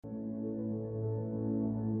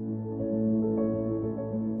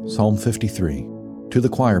Psalm 53, to the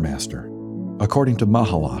choir master, according to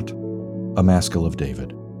Mahalat, a maskil of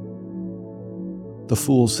David. The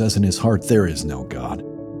fool says in his heart, "There is no God.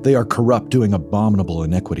 They are corrupt, doing abominable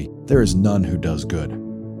iniquity. There is none who does good."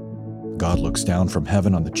 God looks down from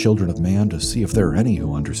heaven on the children of man to see if there are any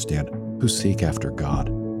who understand, who seek after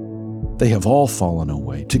God. They have all fallen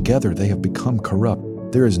away. Together they have become corrupt.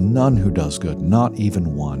 There is none who does good, not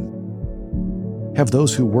even one. Have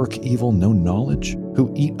those who work evil no knowledge,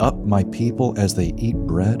 who eat up my people as they eat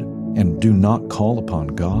bread, and do not call upon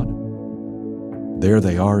God? There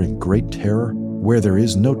they are in great terror, where there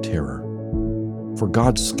is no terror. For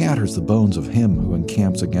God scatters the bones of him who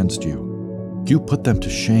encamps against you. You put them to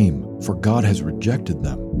shame, for God has rejected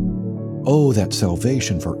them. Oh, that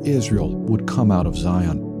salvation for Israel would come out of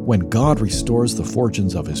Zion. When God restores the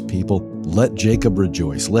fortunes of his people, let Jacob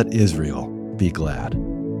rejoice, let Israel be glad.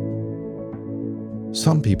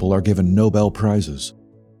 Some people are given Nobel Prizes.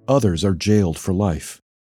 Others are jailed for life.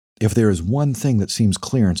 If there is one thing that seems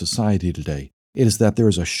clear in society today, it is that there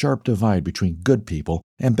is a sharp divide between good people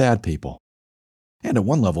and bad people. And at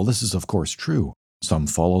one level, this is of course true. Some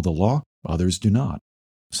follow the law, others do not.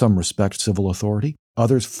 Some respect civil authority,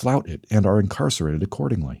 others flout it and are incarcerated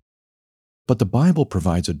accordingly. But the Bible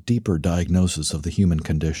provides a deeper diagnosis of the human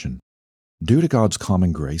condition. Due to God's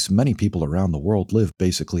common grace, many people around the world live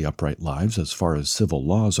basically upright lives as far as civil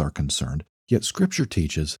laws are concerned, yet Scripture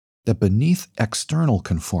teaches that beneath external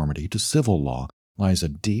conformity to civil law lies a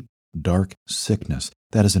deep, dark sickness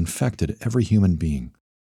that has infected every human being.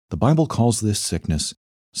 The Bible calls this sickness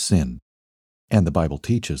sin. And the Bible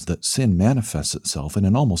teaches that sin manifests itself in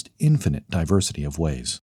an almost infinite diversity of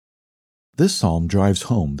ways. This psalm drives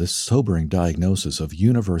home this sobering diagnosis of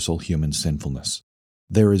universal human sinfulness.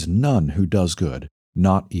 There is none who does good,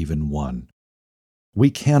 not even one. We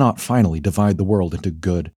cannot finally divide the world into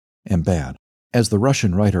good and bad. As the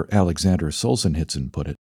Russian writer Alexander Solzhenitsyn put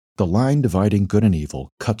it, the line dividing good and evil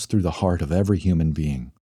cuts through the heart of every human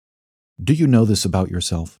being. Do you know this about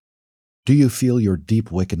yourself? Do you feel your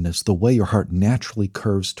deep wickedness, the way your heart naturally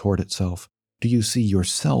curves toward itself? Do you see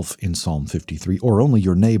yourself in Psalm 53, or only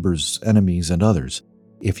your neighbors, enemies, and others?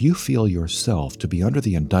 If you feel yourself to be under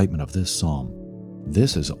the indictment of this psalm,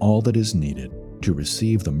 this is all that is needed to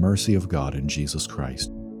receive the mercy of God in Jesus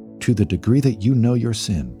Christ. To the degree that you know your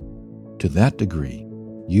sin, to that degree,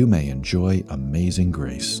 you may enjoy amazing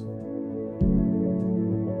grace.